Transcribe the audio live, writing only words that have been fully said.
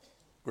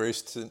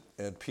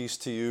And peace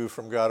to you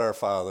from God our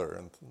Father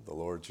and the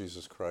Lord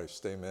Jesus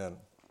Christ. Amen.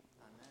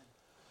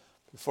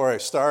 Before I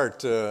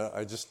start,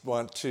 I just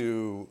want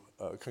to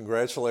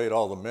congratulate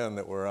all the men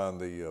that were on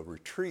the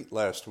retreat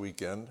last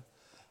weekend.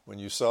 When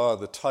you saw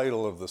the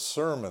title of the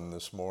sermon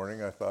this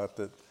morning, I thought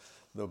that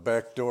the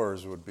back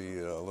doors would be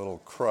a little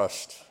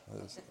crushed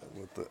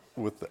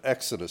with the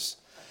Exodus.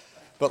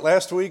 But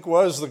last week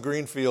was the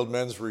Greenfield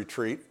Men's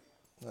Retreat,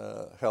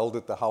 held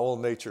at the Howell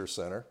Nature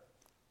Center.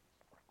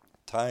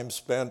 Time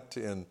spent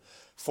in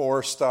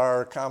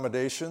 4-star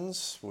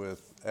accommodations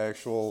with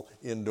actual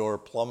indoor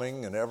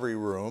plumbing in every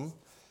room,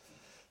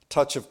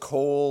 touch of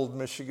cold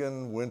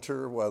Michigan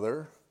winter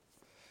weather,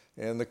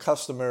 and the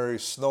customary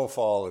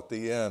snowfall at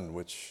the end,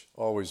 which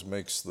always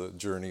makes the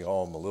journey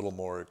home a little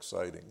more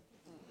exciting.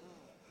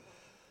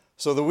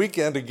 So the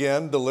weekend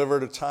again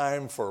delivered a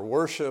time for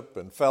worship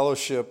and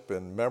fellowship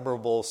and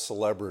memorable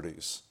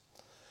celebrities.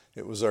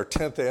 It was our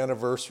 10th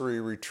anniversary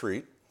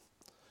retreat,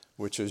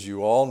 which, as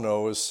you all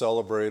know, is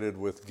celebrated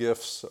with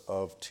gifts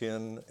of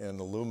tin and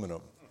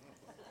aluminum.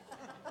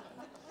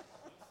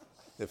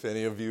 If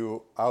any of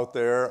you out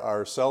there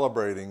are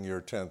celebrating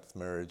your 10th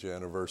marriage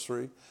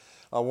anniversary,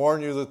 I'll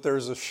warn you that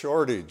there's a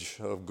shortage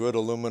of good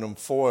aluminum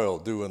foil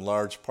due in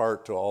large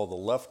part to all the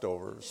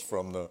leftovers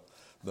from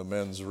the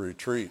men's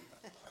retreat.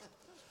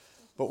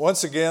 But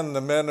once again,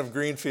 the men of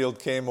Greenfield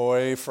came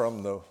away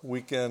from the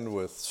weekend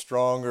with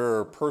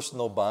stronger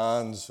personal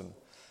bonds and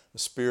a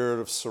spirit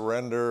of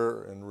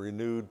surrender and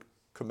renewed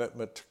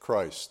commitment to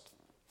Christ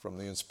from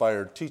the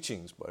inspired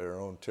teachings by our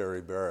own Terry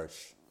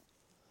Barish.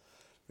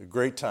 A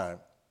great time,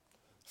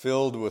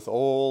 filled with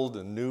old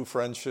and new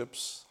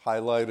friendships,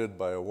 highlighted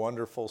by a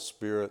wonderful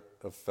spirit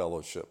of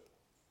fellowship.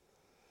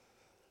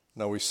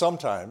 Now we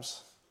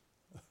sometimes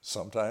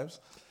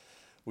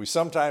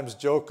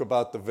joke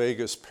about the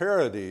Vegas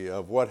parody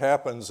of what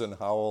happens in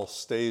Howell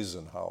stays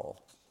in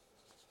Howell.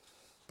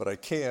 But I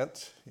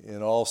can't,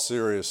 in all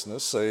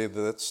seriousness, say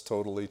that's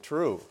totally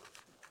true.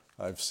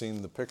 I've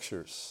seen the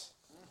pictures.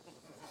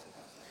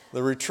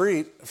 The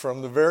retreat,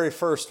 from the very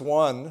first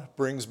one,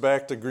 brings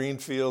back to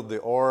Greenfield the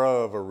aura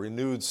of a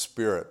renewed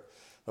spirit,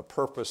 a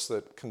purpose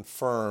that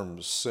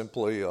confirms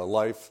simply a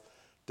life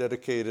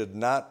dedicated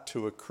not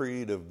to a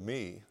creed of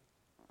me,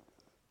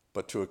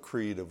 but to a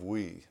creed of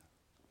we.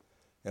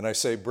 And I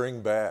say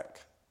bring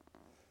back,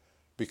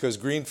 because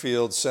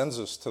Greenfield sends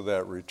us to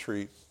that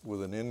retreat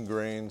with an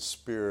ingrained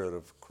spirit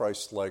of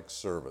Christ-like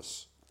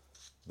service,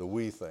 the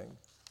we thing.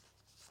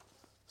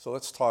 So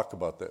let's talk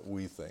about that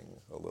we thing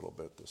a little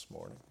bit this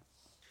morning.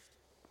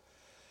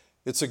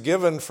 It's a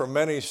given from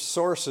many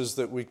sources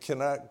that we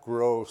cannot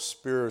grow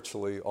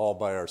spiritually all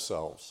by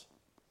ourselves.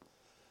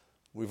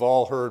 We've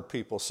all heard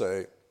people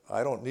say,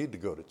 I don't need to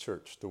go to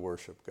church to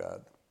worship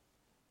God.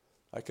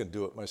 I can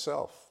do it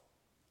myself.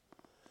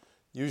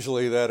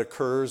 Usually that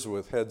occurs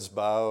with heads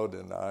bowed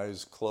and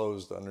eyes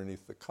closed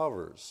underneath the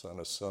covers on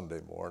a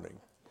Sunday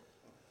morning.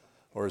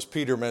 Or as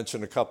Peter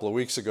mentioned a couple of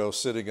weeks ago,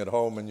 sitting at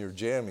home in your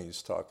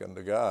jammies talking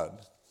to God.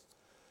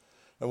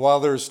 And while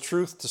there's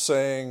truth to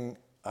saying,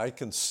 I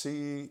can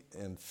see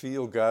and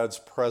feel God's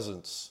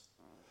presence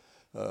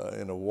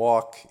in a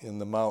walk in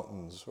the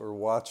mountains or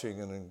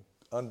watching an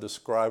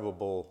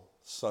undescribable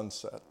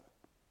sunset,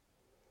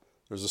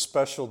 there's a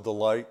special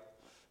delight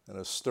and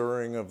a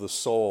stirring of the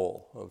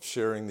soul of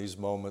sharing these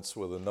moments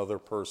with another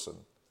person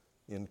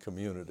in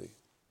community.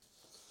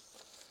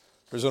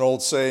 There's an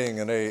old saying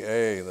in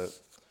AA that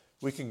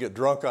we can get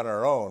drunk on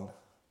our own,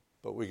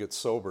 but we get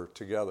sober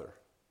together.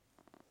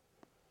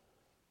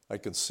 I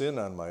can sin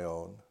on my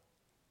own,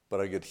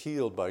 but I get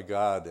healed by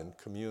God in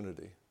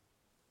community.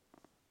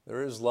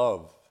 There is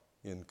love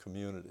in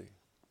community.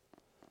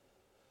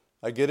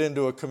 I get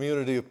into a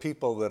community of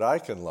people that I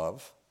can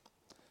love,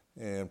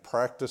 and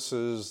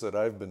practices that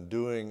I've been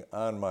doing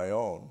on my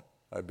own,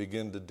 I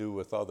begin to do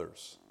with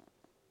others.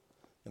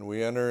 And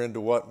we enter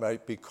into what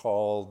might be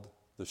called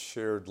the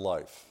shared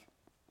life.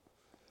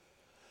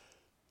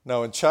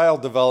 Now, in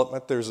child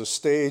development, there's a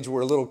stage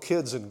where little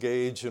kids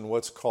engage in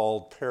what's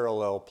called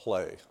parallel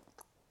play.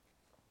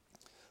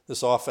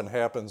 This often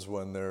happens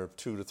when they're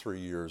 2 to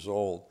 3 years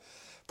old.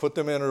 Put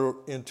them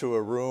into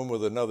a room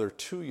with another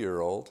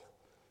 2-year-old,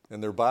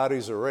 and their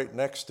bodies are right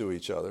next to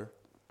each other,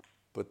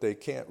 but they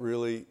can't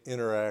really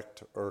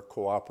interact or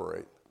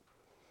cooperate.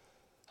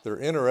 They're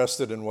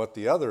interested in what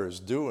the other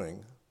is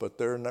doing, but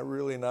they're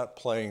really not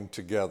playing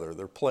together.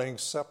 They're playing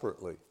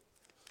separately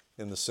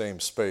in the same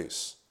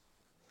space.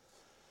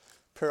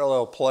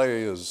 Parallel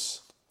play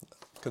is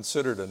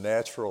considered a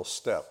natural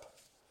step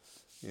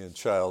in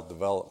child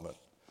development.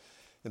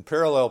 In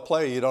parallel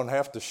play, you don't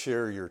have to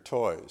share your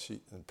toys.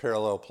 In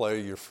parallel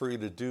play, you're free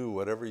to do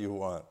whatever you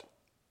want.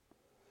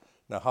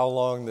 Now, how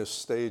long this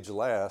stage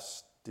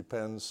lasts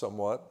depends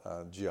somewhat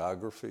on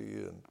geography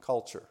and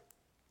culture.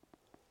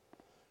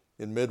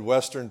 In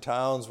Midwestern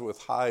towns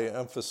with high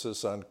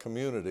emphasis on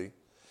community,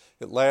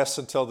 it lasts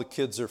until the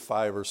kids are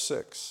 5 or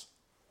 6.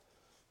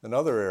 In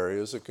other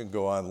areas, it can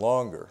go on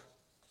longer.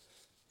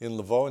 In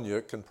Livonia,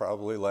 it can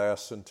probably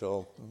last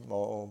until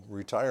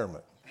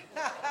retirement.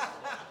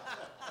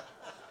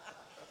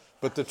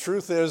 But the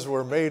truth is,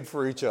 we're made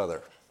for each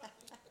other.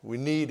 We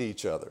need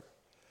each other.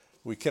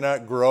 We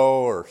cannot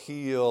grow or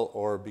heal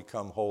or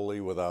become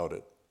holy without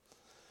it.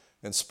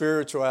 And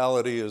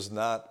spirituality is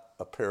not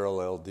a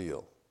parallel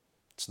deal.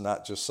 It's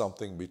not just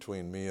something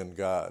between me and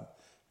God.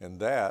 And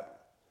that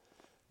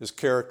is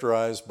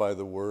characterized by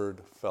the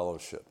word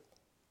fellowship.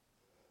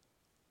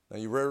 Now,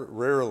 you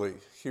rarely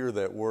hear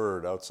that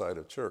word outside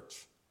of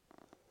church.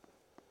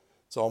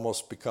 It's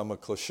almost become a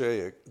cliche.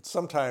 It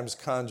sometimes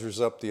conjures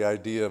up the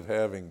idea of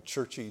having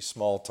churchy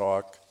small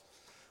talk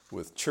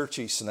with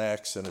churchy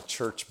snacks in a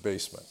church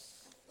basement,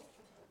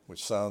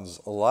 which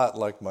sounds a lot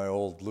like my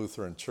old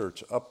Lutheran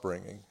church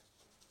upbringing.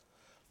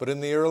 But in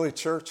the early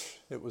church,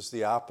 it was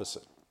the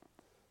opposite.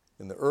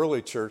 In the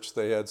early church,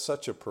 they had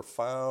such a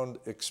profound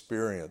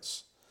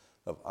experience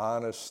of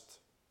honest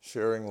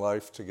sharing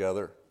life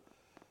together,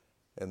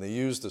 and they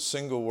used a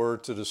single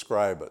word to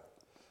describe it,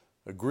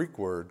 a Greek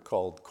word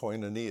called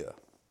koinonia.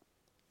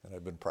 And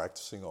I've been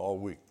practicing all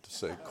week to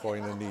say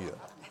koinonia.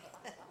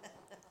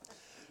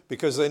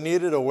 Because they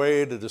needed a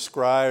way to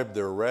describe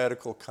their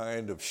radical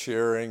kind of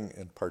sharing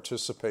and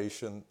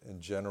participation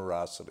and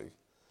generosity,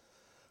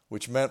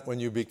 which meant when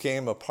you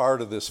became a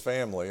part of this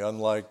family,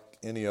 unlike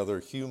any other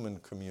human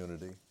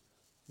community,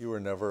 you were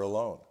never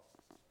alone.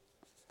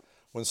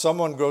 When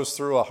someone goes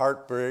through a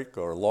heartbreak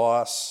or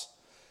loss,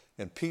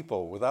 and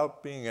people,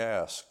 without being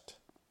asked,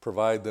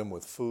 provide them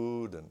with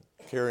food and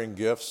carrying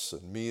gifts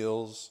and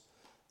meals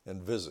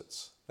and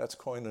visits, that's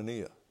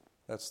koinonia.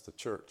 That's the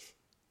church.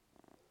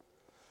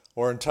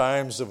 Or in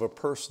times of a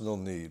personal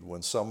need,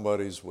 when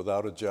somebody's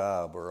without a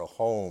job or a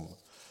home,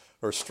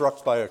 or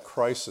struck by a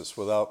crisis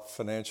without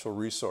financial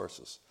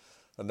resources,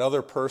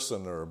 another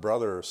person or a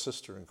brother or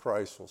sister in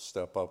Christ will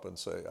step up and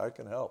say, I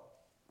can help.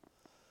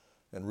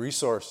 And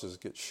resources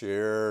get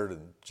shared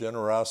and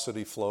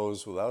generosity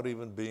flows without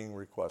even being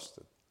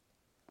requested.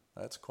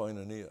 That's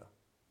koinonia.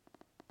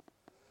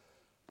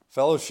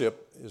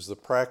 Fellowship is the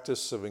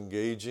practice of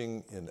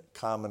engaging in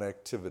common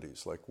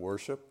activities like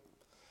worship,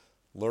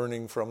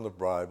 learning from the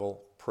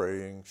Bible,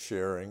 praying,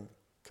 sharing,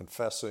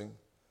 confessing,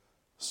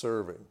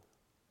 serving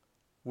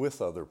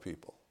with other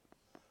people,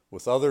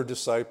 with other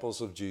disciples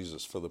of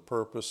Jesus for the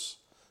purpose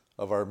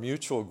of our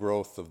mutual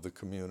growth of the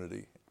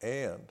community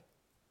and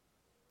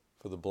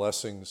for the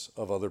blessings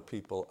of other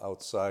people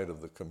outside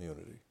of the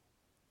community.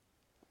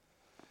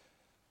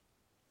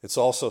 It's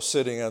also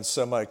sitting on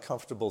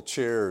semi-comfortable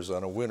chairs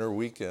on a winter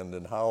weekend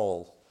in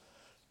Howell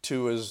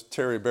to, as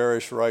Terry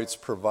Barish writes,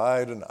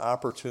 provide an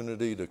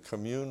opportunity to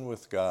commune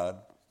with God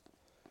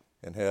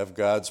and have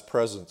God's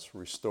presence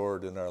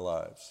restored in our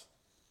lives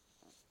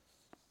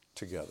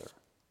together.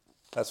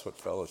 That's what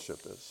fellowship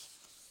is.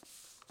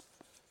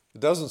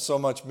 It doesn't so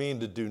much mean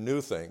to do new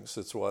things.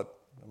 It's what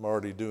I'm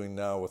already doing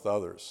now with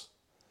others.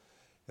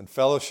 In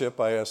fellowship,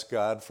 I ask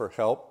God for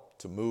help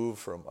to move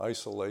from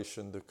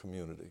isolation to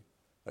community.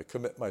 I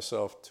commit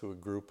myself to a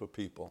group of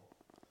people,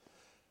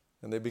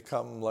 and they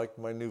become like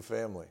my new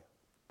family,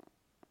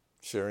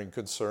 sharing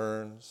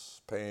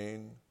concerns,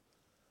 pain,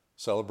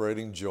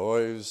 celebrating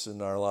joys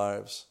in our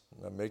lives,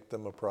 and I make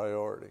them a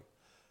priority.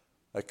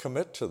 I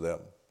commit to them,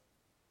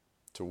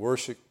 to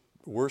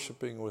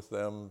worshiping with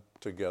them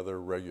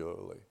together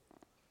regularly.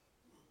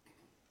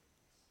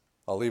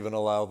 I'll even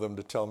allow them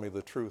to tell me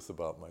the truth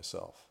about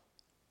myself.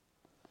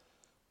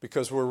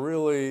 Because we're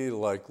really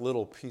like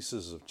little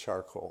pieces of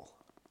charcoal.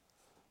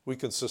 We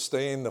can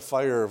sustain the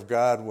fire of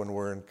God when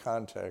we're in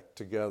contact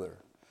together.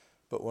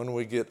 But when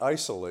we get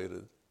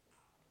isolated,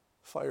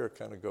 fire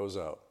kind of goes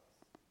out.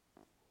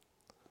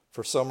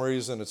 For some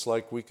reason, it's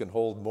like we can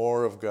hold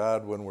more of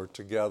God when we're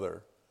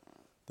together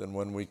than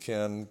when we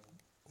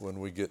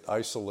get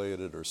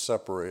isolated or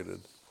separated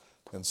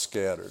and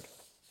scattered.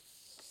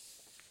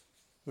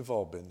 We've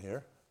all been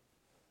here.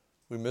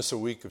 We miss a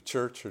week of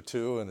church or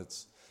two, and it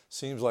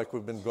seems like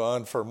we've been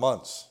gone for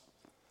months.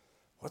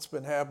 What's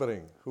been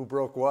happening? Who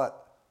broke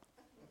what?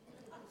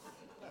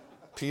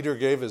 Peter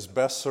gave his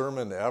best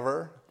sermon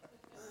ever.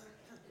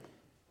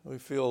 We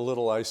feel a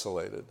little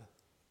isolated.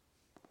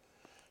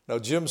 Now,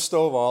 Jim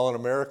Stovall, an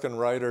American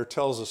writer,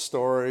 tells a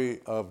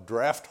story of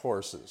draft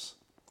horses.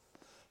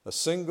 A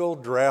single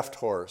draft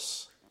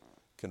horse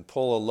can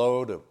pull a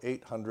load of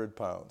 800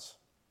 pounds.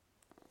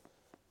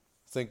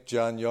 Think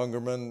John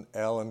Youngerman,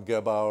 Alan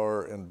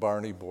Gebauer, and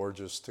Barney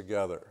Borges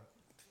together.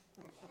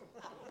 Is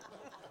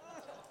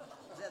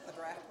that the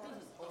draft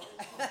horse?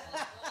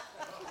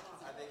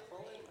 Are they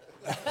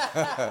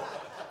pulling?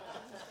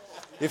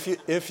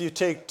 If you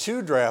take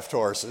two draft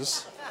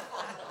horses,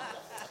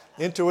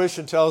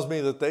 intuition tells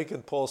me that they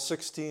can pull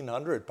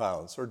 1,600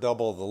 pounds or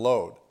double the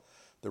load.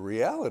 The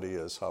reality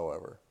is,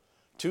 however,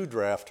 two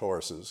draft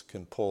horses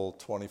can pull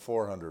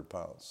 2,400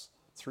 pounds,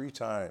 3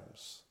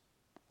 times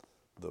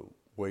the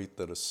weight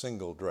that a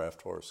single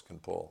draft horse can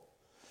pull.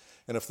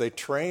 And if they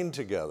train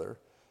together,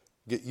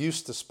 get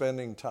used to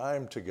spending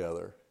time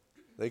together,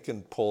 they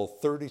can pull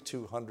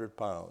 3,200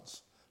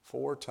 pounds,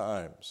 4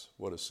 times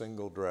what a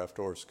single draft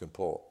horse can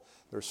pull.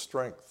 There's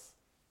strength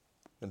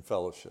in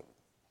fellowship.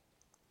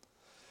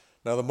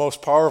 Now, the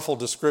most powerful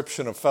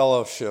description of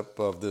fellowship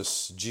of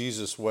this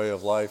Jesus way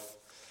of life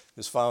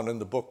is found in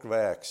the book of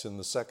Acts, in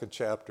the 2nd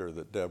chapter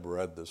that Deb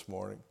read this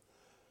morning.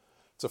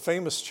 It's a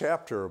famous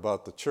chapter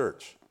about the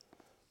church,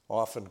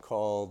 often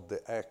called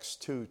the Acts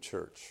 2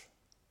 church.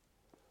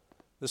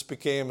 This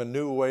became a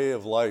new way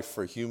of life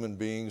for human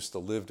beings to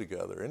live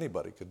together.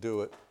 Anybody could do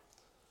it.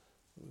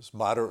 It was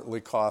moderately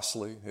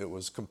costly, it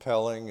was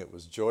compelling, it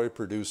was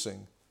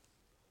joy-producing,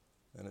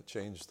 and it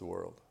changed the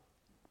world.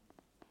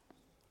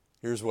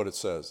 Here's what it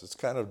says. It's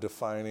kind of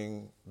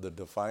the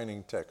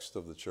defining text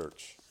of the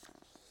church.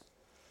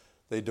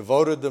 They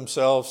devoted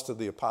themselves to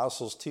the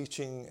apostles'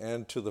 teaching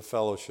and to the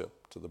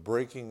fellowship, to the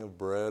breaking of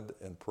bread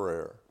and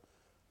prayer.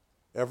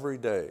 Every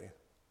day,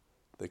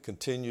 they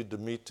continued to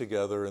meet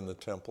together in the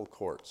temple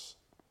courts.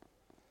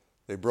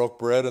 They broke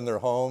bread in their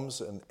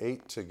homes and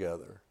ate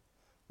together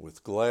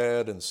with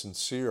glad and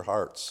sincere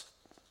hearts,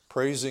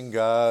 praising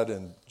God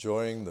and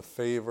enjoying the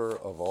favor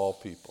of all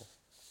people.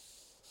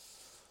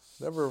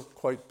 Never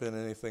quite been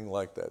anything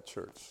like that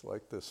church,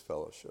 like this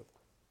fellowship.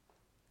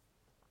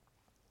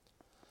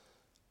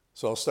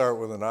 So I'll start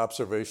with an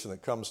observation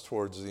that comes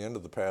towards the end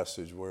of the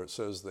passage where it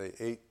says they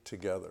ate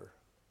together.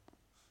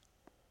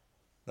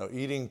 Now,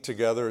 eating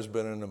together has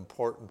been an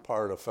important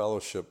part of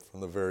fellowship from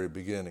the very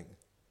beginning.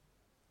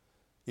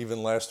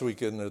 Even last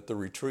weekend at the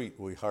retreat,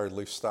 we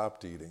hardly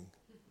stopped eating.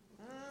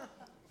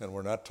 And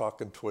we're not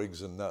talking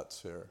twigs and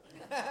nuts here.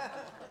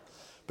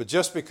 But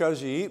just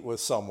because you eat with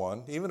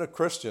someone, even a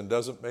Christian,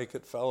 doesn't make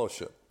it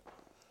fellowship.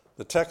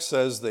 The text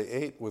says they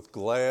ate with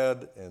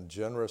glad and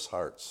generous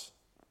hearts.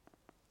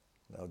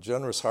 Now,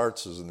 generous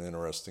hearts is an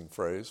interesting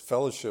phrase.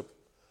 Fellowship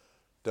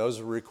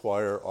does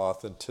require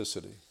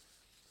authenticity.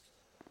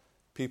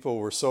 People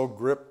were so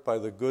gripped by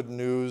the good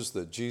news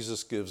that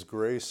Jesus gives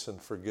grace and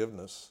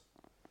forgiveness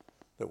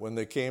that when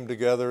they came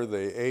together,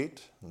 they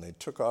ate and they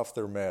took off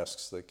their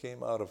masks. They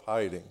came out of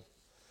hiding.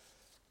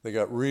 They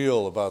got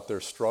real about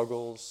their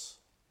struggles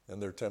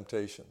and their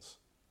temptations.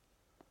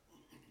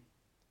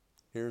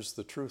 Here's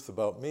the truth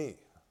about me.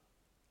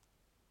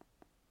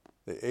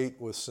 They ate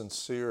with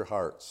sincere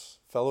hearts.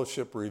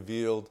 Fellowship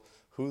revealed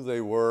who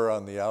they were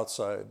on the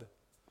outside,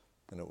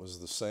 and it was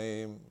the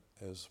same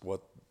as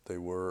what they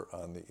were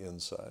on the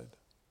inside.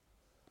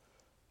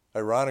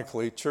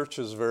 Ironically,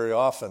 churches very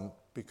often,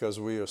 because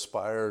we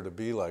aspire to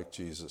be like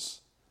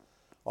Jesus,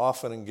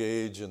 often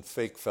engage in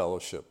fake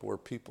fellowship where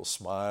people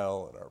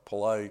smile and are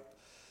polite,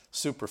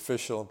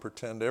 superficial, and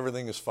pretend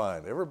everything is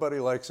fine. Everybody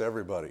likes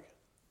everybody.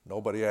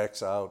 Nobody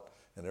acts out,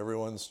 and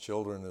everyone's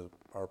children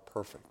are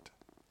perfect.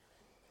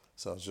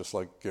 Sounds just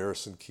like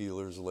Garrison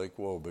Keillor's Lake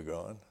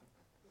Wobegon.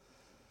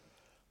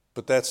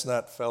 But that's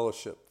not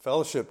fellowship.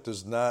 Fellowship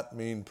does not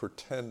mean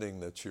pretending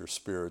that you're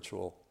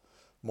spiritual,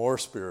 more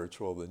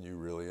spiritual than you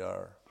really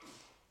are.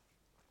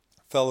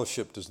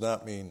 Fellowship does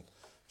not mean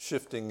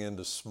shifting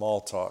into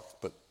small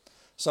talk, but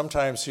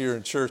sometimes here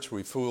in church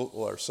we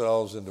fool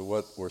ourselves into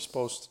what we're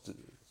supposed to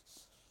do.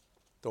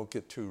 Don't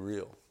get too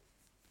real.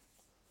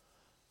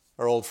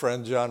 Our old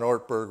friend John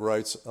Ortberg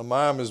writes, a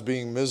mom is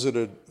being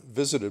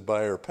visited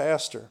by her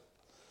pastor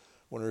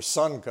when her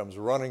son comes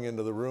running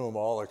into the room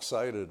all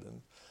excited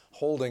and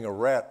holding a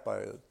rat by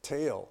a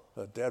tail,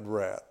 a dead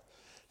rat.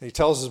 And he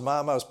tells his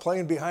mom, I was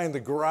playing behind the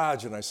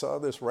garage and I saw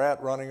this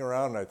rat running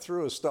around and I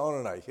threw a stone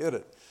and I hit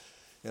it.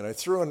 And I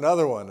threw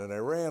another one and I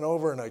ran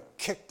over and I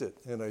kicked it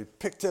and I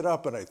picked it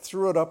up and I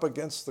threw it up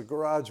against the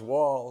garage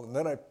wall. And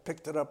then I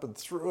picked it up and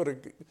threw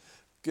it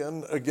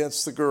again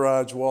against the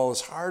garage wall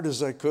as hard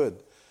as I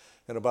could.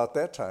 And about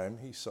that time,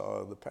 he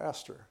saw the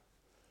pastor.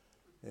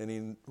 And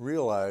he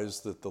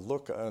realized that the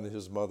look on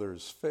his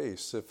mother's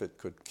face, if it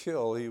could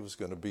kill, he was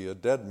going to be a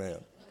dead man.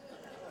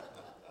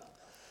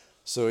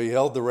 So he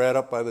held the rat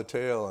up by the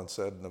tail and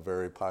said in a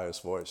very pious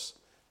voice,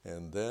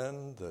 and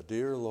then the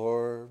dear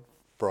Lord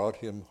brought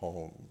him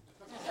home.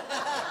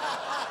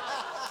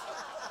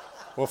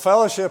 Well,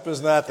 fellowship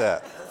is not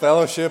that.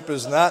 Fellowship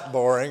is not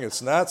boring.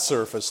 It's not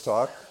surface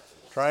talk,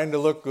 trying to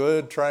look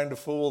good, trying to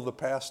fool the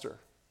pastor.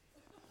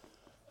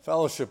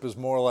 Fellowship is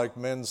more like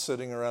men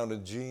sitting around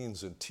in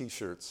jeans and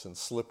T-shirts and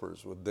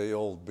slippers with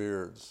day-old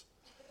beards,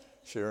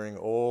 sharing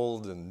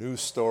old and new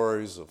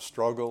stories of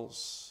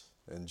struggles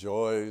and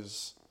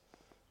joys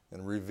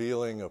and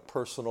revealing a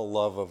personal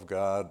love of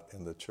God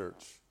in the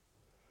church,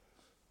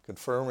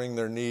 confirming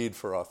their need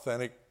for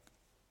authentic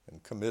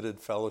and committed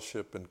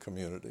fellowship and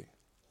community.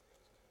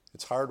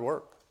 It's hard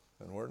work,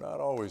 and we're not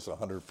always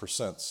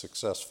 100%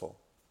 successful.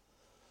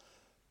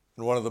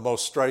 And one of the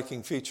most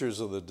striking features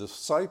of the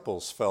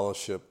disciples'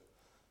 fellowship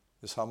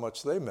is how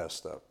much they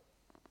messed up.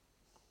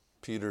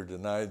 Peter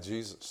denied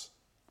Jesus.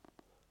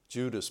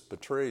 Judas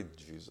betrayed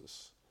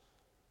Jesus.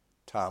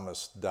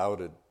 Thomas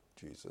doubted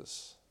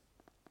Jesus.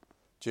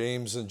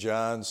 James and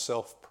John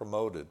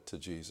self-promoted to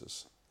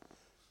Jesus.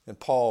 And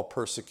Paul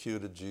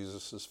persecuted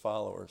Jesus'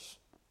 followers.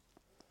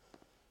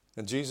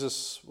 And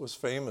Jesus was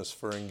famous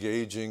for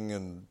engaging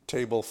in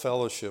table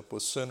fellowship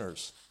with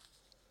sinners.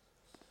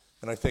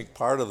 And I think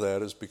part of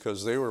that is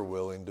because they were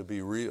willing to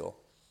be real.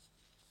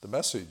 The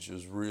message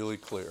is really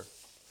clear.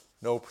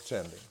 No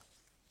pretending.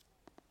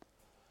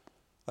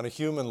 On a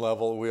human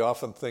level, we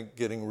often think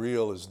getting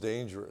real is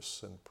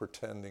dangerous and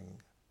pretending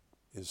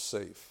is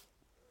safe.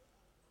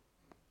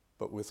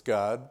 But with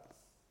God,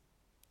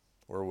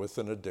 or with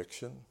an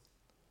addiction,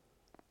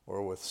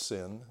 or with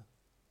sin,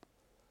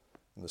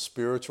 in the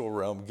spiritual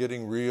realm,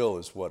 getting real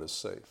is what is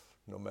safe,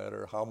 no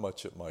matter how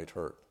much it might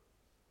hurt.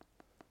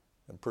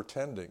 And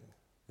pretending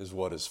is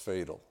what is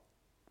fatal,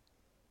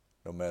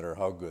 no matter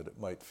how good it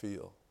might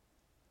feel.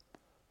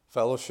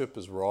 Fellowship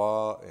is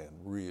raw and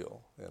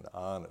real and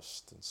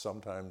honest and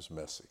sometimes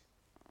messy.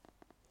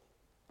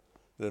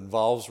 It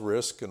involves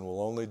risk, and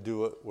we'll only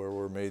do it where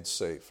we're made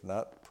safe,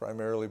 not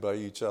primarily by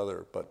each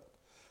other, but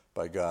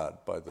by God,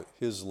 by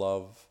His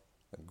love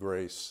and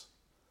grace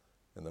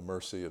and the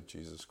mercy of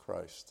Jesus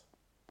Christ.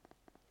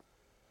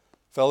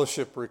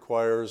 Fellowship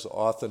requires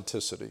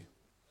authenticity.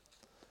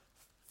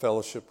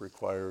 Fellowship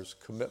requires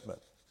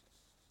commitment.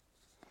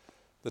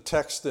 The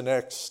text in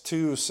Acts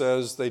 2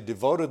 says they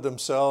devoted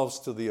themselves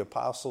to the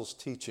apostles'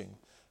 teaching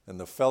and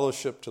the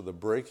fellowship, to the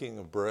breaking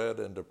of bread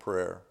and to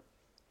prayer.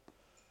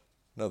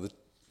 Now, the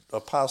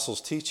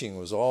apostles' teaching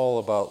was all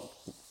about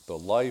the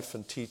life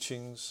and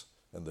teachings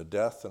and the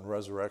death and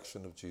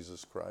resurrection of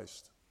Jesus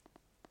Christ.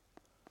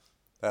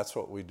 That's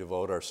what we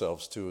devote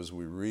ourselves to as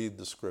we read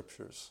the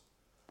scriptures,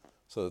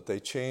 so that they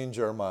change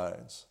our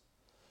minds.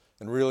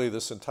 And really,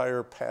 this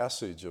entire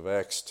passage of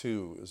Acts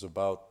 2 is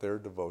about their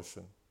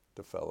devotion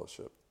to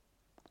fellowship,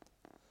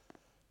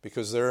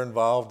 because they're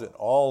involved in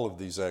all of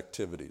these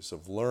activities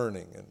of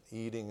learning and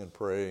eating and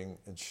praying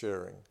and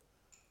sharing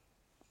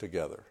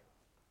together.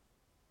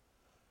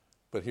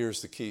 But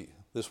here's the key.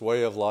 This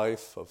way of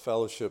life, of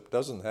fellowship,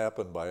 doesn't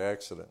happen by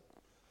accident,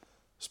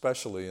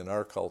 especially in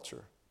our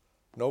culture.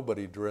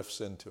 Nobody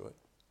drifts into it.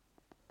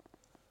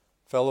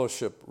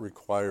 Fellowship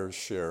requires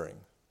sharing.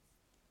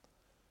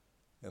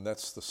 And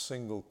that's the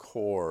single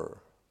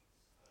core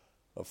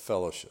of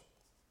fellowship,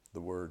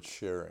 the word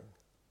sharing.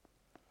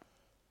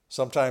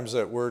 Sometimes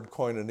that word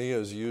koinonia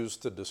is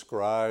used to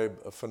describe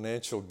a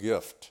financial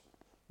gift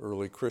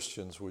early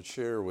Christians would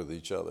share with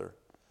each other.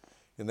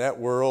 In that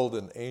world,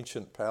 in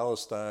ancient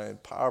Palestine,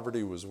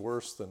 poverty was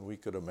worse than we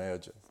could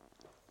imagine.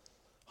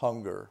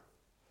 Hunger,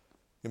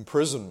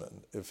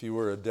 imprisonment if you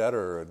were a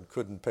debtor and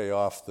couldn't pay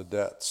off the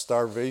debt,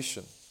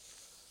 starvation,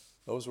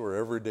 those were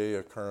everyday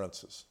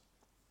occurrences.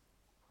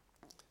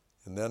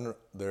 And then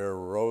there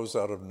arose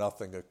out of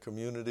nothing a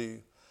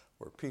community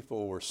where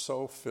people were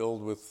so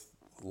filled with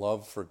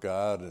love for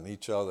God and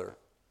each other,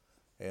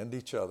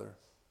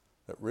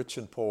 that rich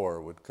and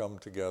poor would come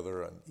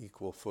together on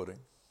equal footing.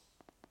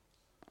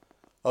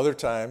 Other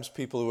times,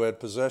 people who had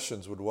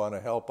possessions would want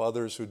to help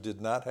others who did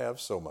not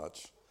have so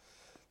much,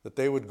 that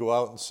they would go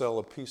out and sell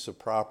a piece of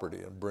property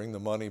and bring the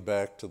money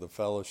back to the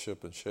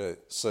fellowship and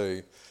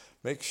say,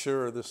 make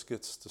sure this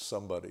gets to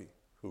somebody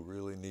who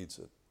really needs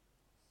it.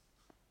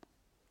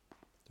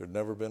 There'd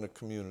never been a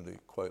community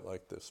quite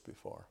like this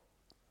before.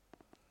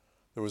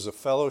 There was a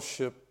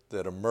fellowship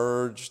that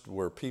emerged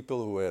where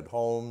people who had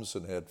homes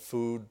and had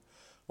food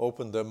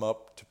opened them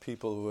up to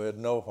people who had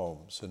no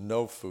homes and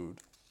no food.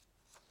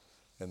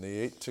 And they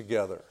ate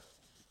together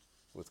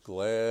with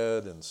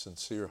glad and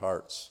sincere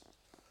hearts.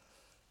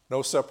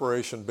 No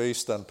separation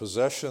based on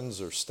possessions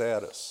or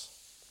status.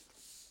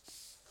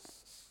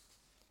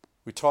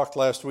 We talked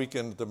last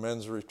weekend at the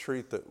men's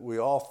retreat that we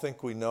all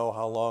think we know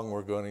how long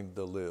we're going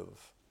to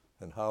live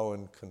and how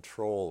in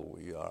control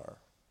we are.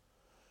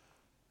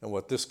 And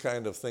what this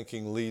kind of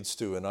thinking leads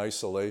to in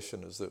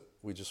isolation is that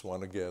we just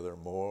want to gather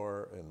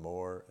more and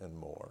more and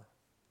more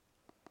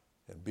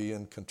and be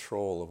in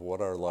control of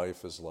what our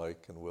life is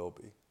like and will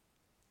be.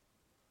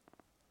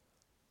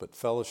 But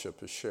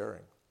fellowship is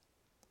sharing.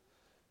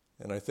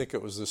 And I think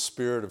it was the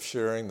spirit of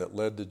sharing that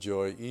led to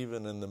joy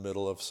even in the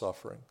middle of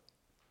suffering.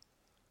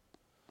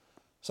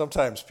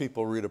 Sometimes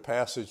people read a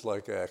passage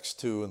like Acts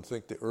 2 and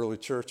think the early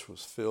church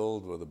was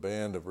filled with a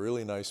band of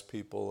really nice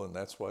people and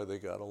that's why they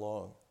got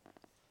along.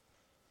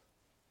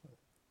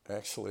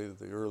 Actually,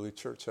 the early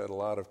church had a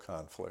lot of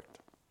conflict.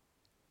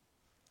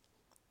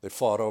 They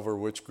fought over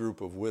which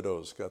group of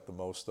widows got the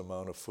most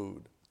amount of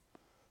food.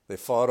 They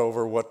fought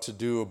over what to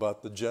do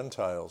about the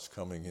Gentiles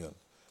coming in.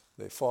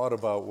 They fought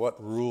about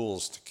what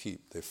rules to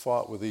keep. They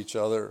fought with each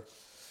other,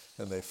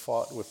 and they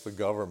fought with the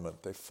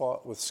government. They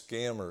fought with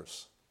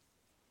scammers.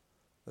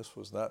 This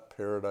was not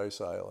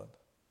Paradise Island.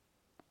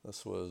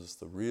 This was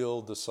the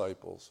real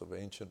disciples of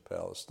ancient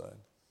Palestine.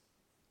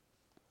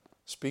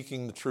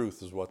 Speaking the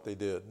truth is what they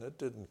did, and it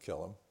didn't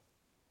kill them.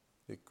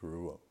 It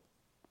grew them.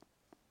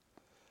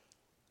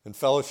 In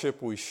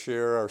fellowship, we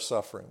share our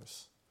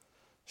sufferings.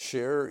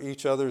 Share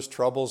each other's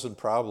troubles and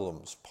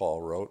problems,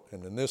 Paul wrote,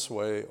 and in this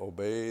way,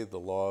 obey the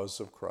laws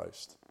of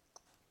Christ.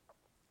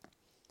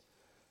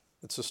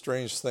 It's a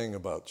strange thing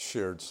about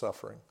shared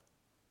suffering.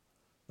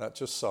 Not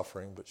just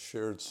suffering, but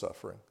shared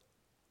suffering.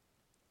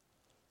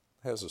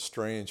 It has a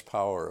strange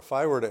power. If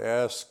I were to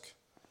ask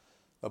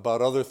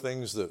about other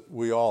things that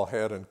we all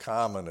had in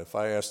common, if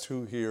I asked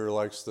who here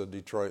likes the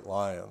Detroit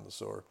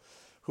Lions, or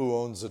who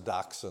owns a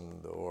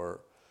dachshund,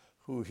 or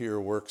who here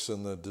works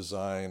in the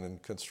design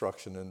and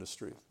construction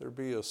industry? There'd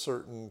be a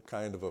certain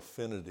kind of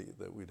affinity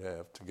that we'd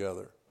have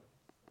together.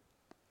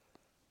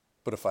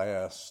 But if I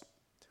asked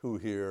who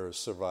here has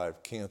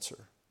survived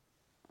cancer,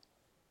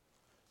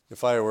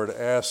 if I were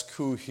to ask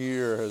who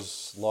here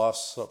has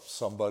lost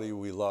somebody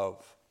we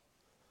love,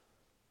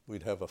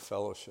 we'd have a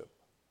fellowship.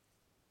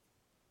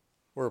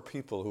 We're a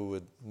people who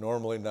would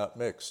normally not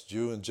mix,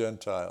 Jew and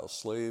Gentile,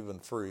 slave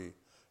and free,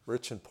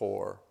 rich and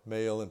poor,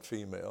 male and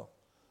female.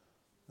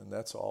 And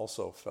that's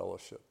also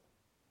fellowship.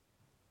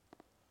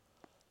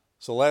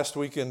 So last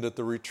weekend at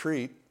the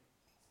retreat,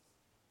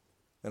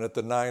 and at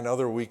the 9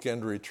 other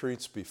weekend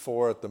retreats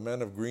before it, the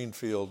men of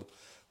Greenfield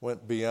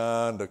went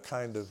beyond a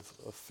kind of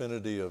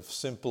affinity of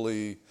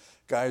simply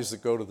guys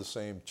that go to the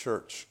same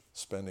church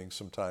spending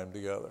some time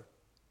together.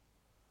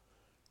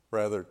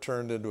 Rather, it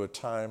turned into a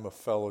time of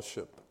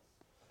fellowship,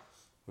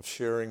 of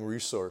sharing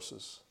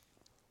resources,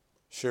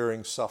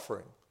 sharing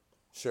suffering,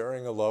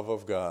 sharing a love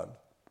of God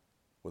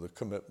with a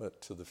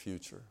commitment to the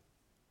future.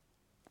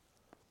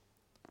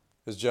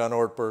 As John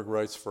Ortberg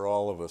writes for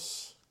all of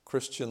us,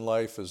 Christian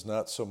life is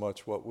not so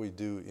much what we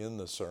do in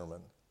the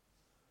sermon,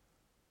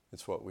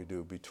 it's what we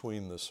do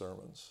between the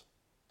sermons.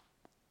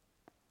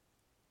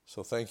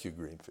 So thank you,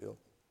 Greenfield,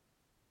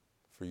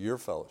 for your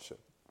fellowship.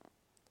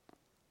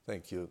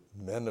 Thank you,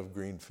 men of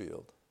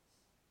Greenfield,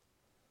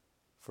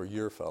 for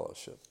your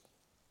fellowship,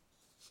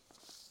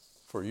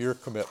 for your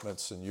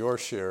commitments and your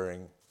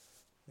sharing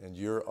and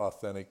your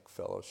authentic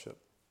fellowship.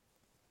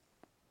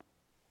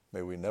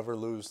 May we never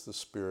lose the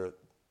spirit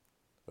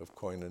of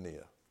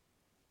koinonia.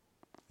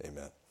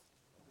 Amen.